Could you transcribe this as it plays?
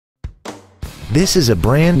This is a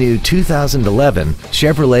brand new 2011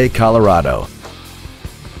 Chevrolet Colorado.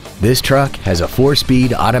 This truck has a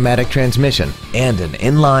 4-speed automatic transmission and an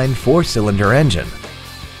inline 4-cylinder engine.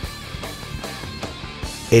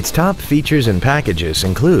 Its top features and packages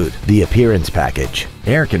include the appearance package,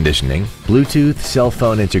 air conditioning, Bluetooth cell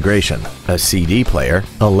phone integration, a CD player,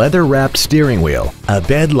 a leather-wrapped steering wheel, a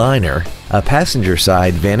bed liner, a passenger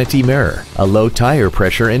side vanity mirror, a low tire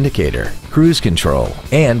pressure indicator, cruise control,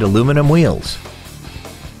 and aluminum wheels.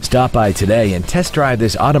 Stop by today and test drive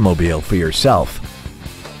this automobile for yourself.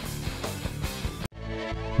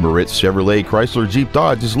 Moritz Chevrolet Chrysler Jeep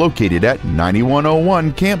Dodge is located at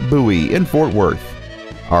 9101 Camp Bowie in Fort Worth.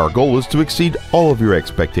 Our goal is to exceed all of your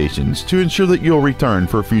expectations to ensure that you'll return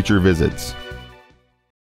for future visits.